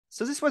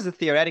So this was the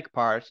theoretic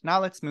part. Now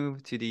let's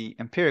move to the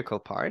empirical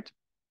part.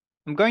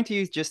 I'm going to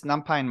use just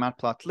NumPy and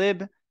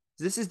matplotlib.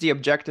 This is the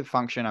objective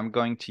function I'm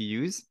going to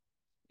use.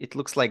 It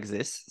looks like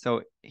this.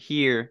 So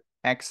here,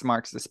 x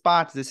marks the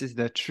spot. This is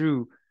the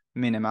true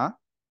minima.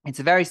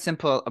 It's a very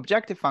simple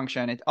objective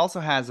function. It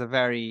also has a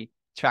very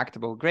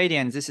tractable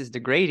gradient. This is the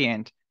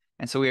gradient.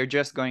 And so we are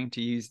just going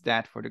to use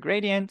that for the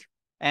gradient.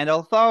 And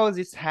although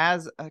this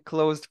has a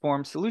closed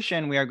form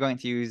solution, we are going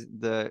to use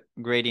the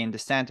gradient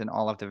descent and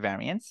all of the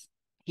variants.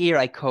 Here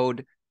I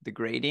code the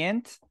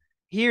gradient.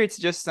 Here it's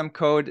just some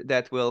code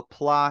that will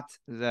plot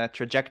the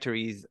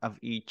trajectories of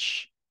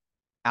each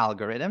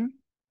algorithm.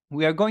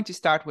 We are going to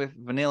start with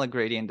vanilla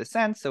gradient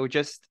descent. So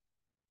just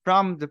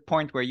from the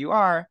point where you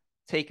are,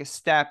 take a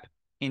step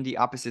in the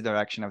opposite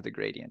direction of the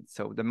gradient.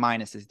 So the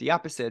minus is the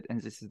opposite,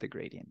 and this is the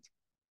gradient.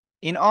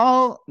 In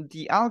all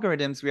the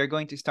algorithms, we are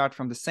going to start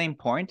from the same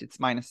point. It's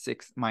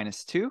 -6,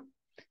 -2.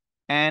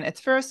 And at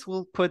first,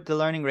 we'll put the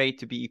learning rate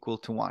to be equal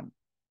to 1.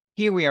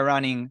 Here we are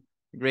running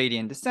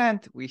gradient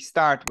descent. We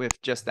start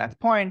with just that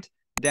point.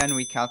 Then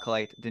we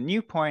calculate the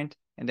new point,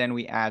 and then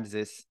we add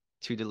this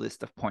to the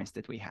list of points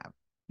that we have.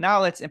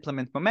 Now let's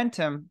implement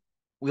momentum.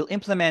 We'll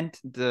implement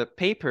the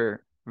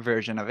paper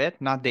version of it,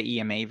 not the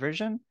EMA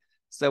version.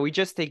 So we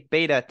just take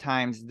beta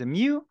times the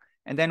mu,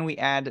 and then we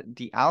add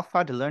the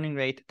alpha, the learning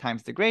rate,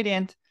 times the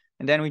gradient,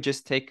 and then we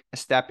just take a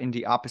step in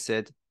the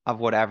opposite of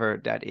whatever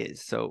that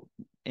is. So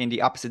in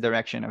the opposite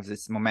direction of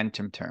this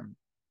momentum term.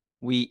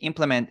 We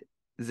implement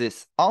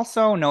this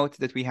also. Note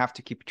that we have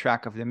to keep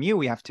track of the mu.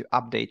 We have to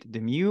update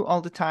the mu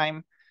all the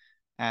time,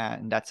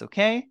 and that's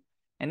okay.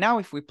 And now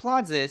if we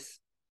plot this,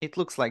 it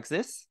looks like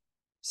this.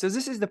 So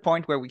this is the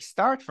point where we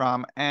start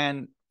from,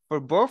 and for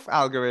both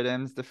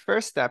algorithms, the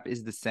first step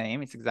is the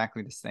same. It's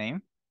exactly the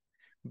same.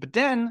 But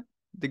then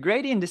the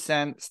gradient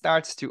descent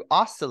starts to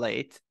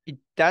oscillate. It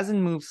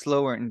doesn't move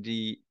slower in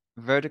the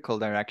vertical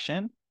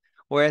direction,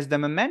 whereas the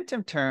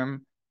momentum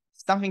term,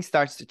 something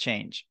starts to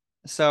change.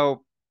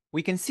 So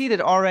we can see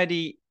that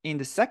already in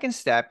the second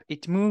step,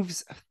 it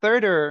moves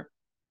further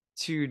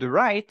to the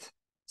right.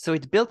 So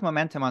it built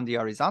momentum on the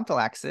horizontal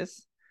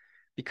axis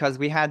because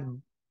we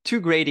had two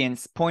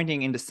gradients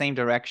pointing in the same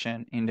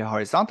direction in the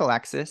horizontal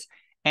axis,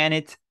 and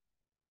it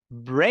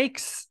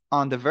breaks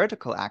on the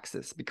vertical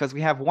axis because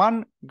we have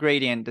one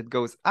gradient that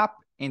goes up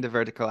in the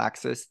vertical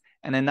axis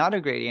and another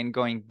gradient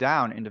going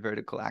down in the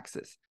vertical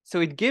axis. So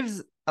it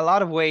gives a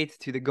lot of weight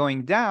to the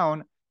going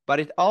down, but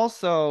it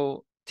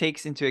also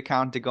takes into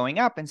account the going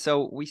up. And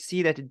so we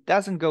see that it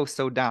doesn't go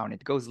so down,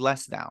 it goes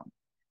less down.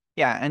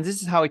 Yeah, and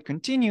this is how it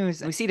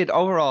continues. And we see that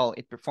overall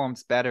it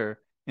performs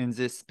better in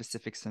this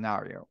specific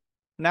scenario.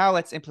 Now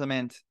let's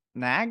implement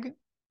NAG.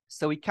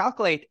 So we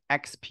calculate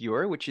x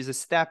pure, which is a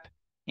step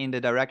in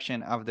the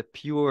direction of the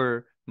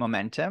pure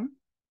momentum.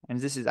 And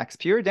this is x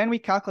pure. Then we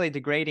calculate the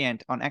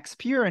gradient on x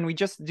pure, and we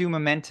just do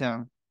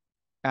momentum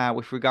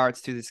with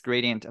regards to this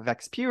gradient of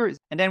x pure.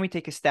 And then we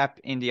take a step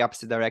in the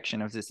opposite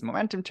direction of this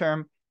momentum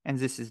term, and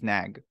this is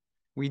NAG.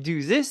 We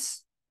do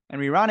this,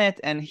 and we run it.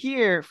 And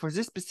here, for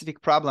this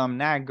specific problem,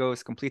 NAG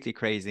goes completely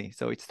crazy.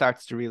 So it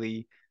starts to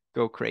really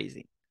go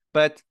crazy.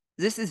 But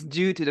this is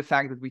due to the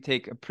fact that we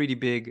take a pretty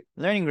big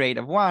learning rate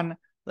of 1.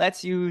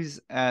 Let's use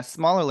a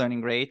smaller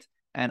learning rate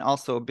and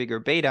also a bigger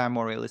beta, a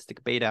more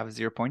realistic beta of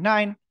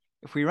 0.9.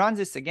 If we run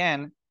this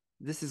again,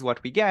 this is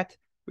what we get.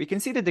 We can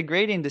see that the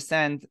gradient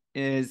descent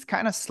is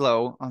kind of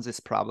slow on this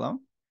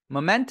problem.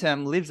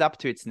 Momentum lives up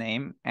to its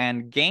name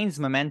and gains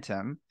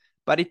momentum,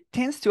 but it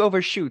tends to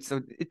overshoot.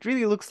 So it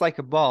really looks like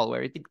a ball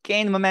where it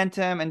gained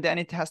momentum and then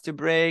it has to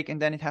break and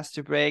then it has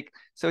to break.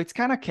 So it's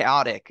kind of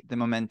chaotic, the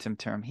momentum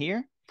term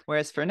here.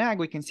 Whereas for NAG,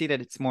 we can see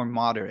that it's more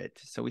moderate.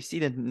 So we see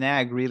that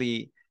NAG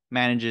really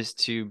manages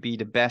to be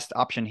the best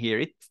option here.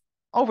 It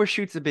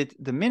overshoots a bit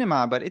the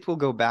minima, but it will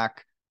go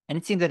back. And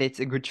it seems that it's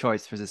a good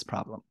choice for this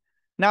problem.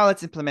 Now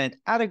let's implement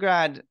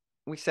AdaGrad.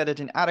 We said that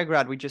in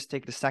AdaGrad, we just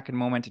take the second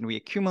moment and we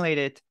accumulate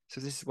it.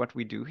 So this is what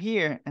we do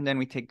here. And then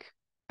we take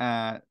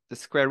the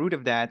square root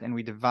of that and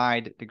we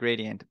divide the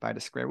gradient by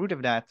the square root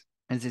of that.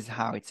 And this is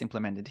how it's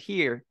implemented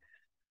here.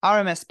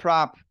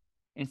 RMSprop,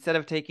 instead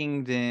of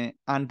taking the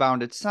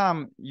unbounded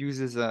sum,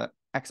 uses an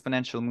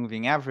exponential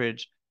moving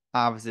average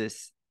of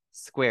this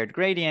squared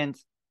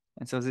gradient.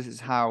 And so this is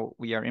how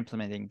we are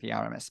implementing the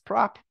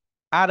RMSprop.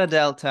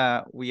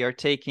 AdaDelta, we are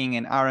taking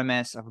an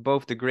RMS of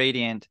both the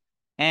gradient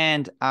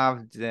and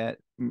of the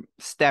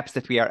steps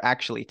that we are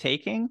actually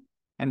taking.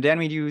 And then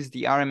we use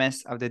the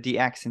RMS of the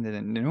dx in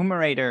the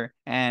numerator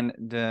and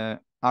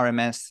the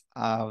RMS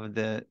of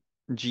the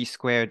g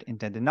squared in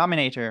the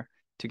denominator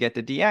to get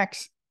the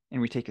dx. And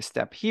we take a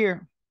step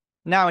here.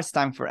 Now it's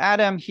time for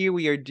Adam. Here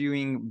we are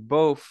doing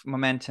both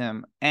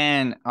momentum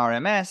and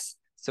RMS.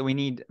 So we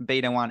need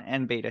beta 1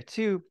 and beta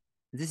 2.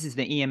 This is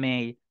the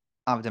EMA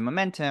of the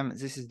momentum.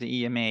 This is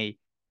the EMA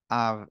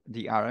of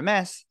the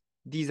RMS.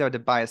 These are the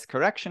bias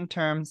correction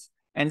terms.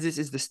 And this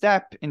is the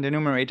step. In the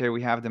numerator,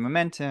 we have the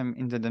momentum.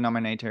 In the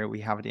denominator,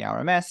 we have the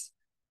RMS.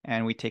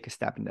 And we take a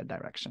step in that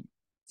direction.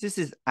 This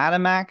is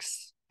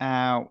AdaMax.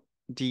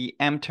 the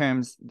m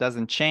terms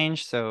doesn't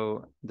change,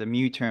 so the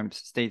mu terms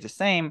stays the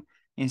same.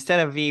 Instead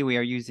of v, we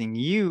are using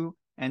u,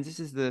 and this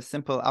is the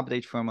simple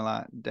update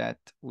formula that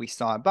we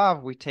saw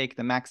above. We take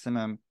the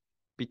maximum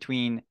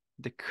between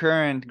the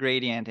current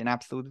gradient in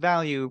absolute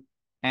value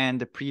and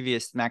the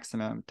previous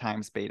maximum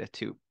times beta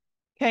 2.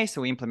 Okay,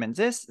 so we implement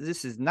this.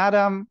 This is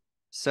Nadam.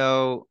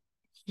 So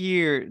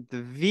here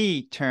the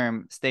v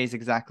term stays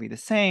exactly the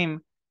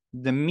same.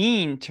 The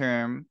mean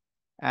term,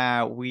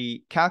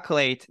 we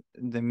calculate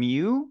the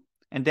mu,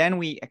 and then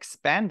we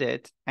expand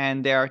it.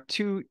 And there are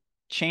two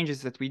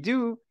changes that we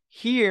do.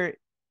 Here,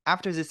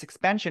 after this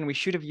expansion, we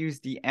should have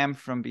used the m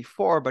from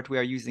before, but we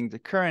are using the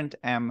current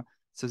m.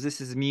 So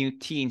this is mu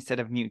t instead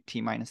of mu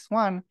t minus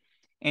 1.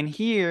 And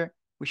here,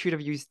 we should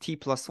have used t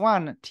plus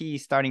 1, t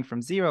starting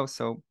from 0.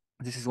 So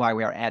this is why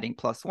we are adding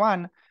plus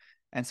 1.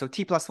 And so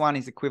t plus 1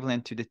 is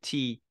equivalent to the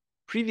t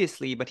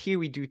previously, but here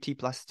we do t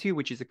plus 2,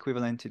 which is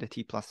equivalent to the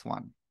t plus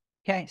 1.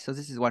 Okay, so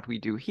this is what we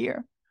do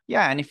here.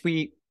 Yeah, and if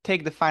we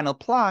take the final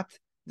plot,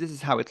 this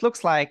is how it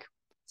looks like.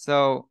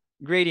 So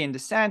gradient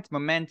descent,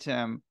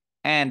 momentum,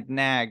 and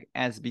NAG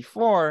as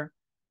before.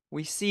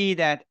 We see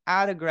that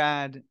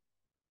AdaGrad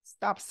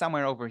stopped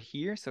somewhere over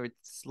here, so it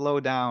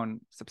slowed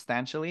down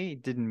substantially.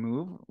 It didn't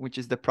move, which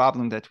is the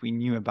problem that we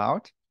knew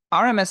about.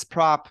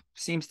 RMSprop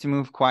seems to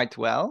move quite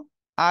well.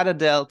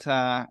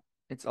 AdaDelta,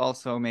 it's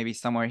also maybe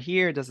somewhere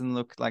here. It doesn't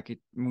look like it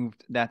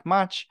moved that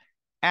much.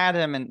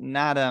 Adam and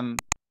Nadam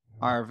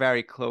are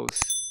very close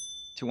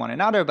to one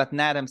another, but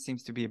Nadam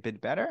seems to be a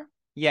bit better.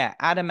 Yeah,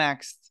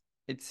 AdaMax,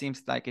 it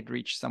seems like it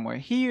reached somewhere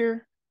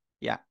here.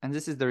 Yeah, and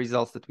this is the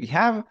results that we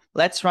have.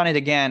 Let's run it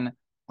again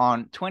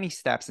on 20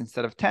 steps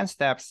instead of 10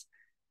 steps,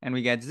 and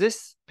we get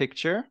this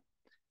picture.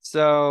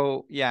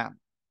 So yeah,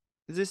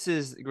 this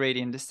is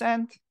gradient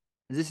descent.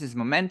 This is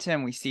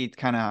momentum. We see it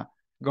kind of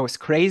goes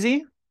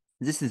crazy.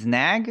 This is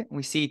NAG.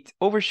 We see it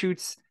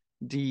overshoots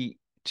the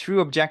true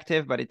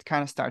objective, but it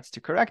kind of starts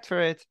to correct for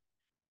it.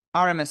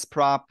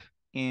 RMSprop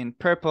in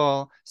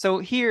purple. So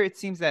here it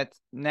seems that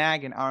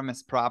NAG and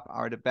RMSprop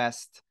are the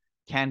best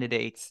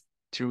candidates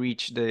to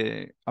reach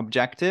the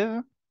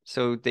objective.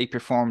 So they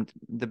performed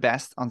the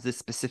best on this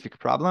specific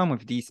problem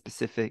with these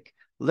specific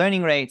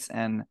learning rates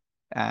and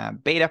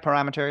beta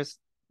parameters.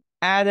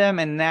 Adam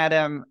and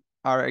Nadam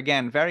are,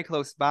 again, very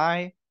close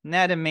by.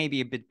 Nadam may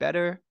be a bit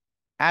better.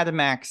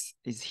 AdaMax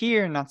is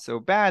here, not so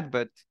bad,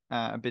 but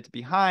a bit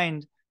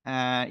behind.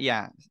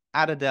 Yeah,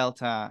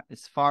 AdaDelta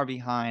is far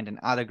behind,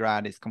 and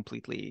AdaGrad is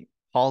completely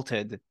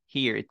halted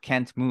here. It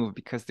can't move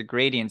because the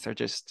gradients are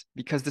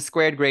because the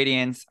squared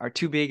gradients are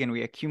too big and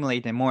we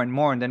accumulate them more and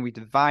more, and then we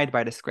divide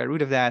by the square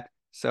root of that.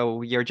 So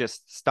we are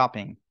just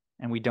stopping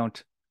and we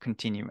don't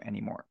continue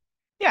anymore.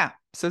 Yeah,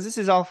 so this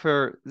is all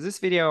for this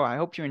video. I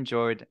hope you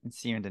enjoyed, and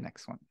see you in the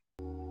next one.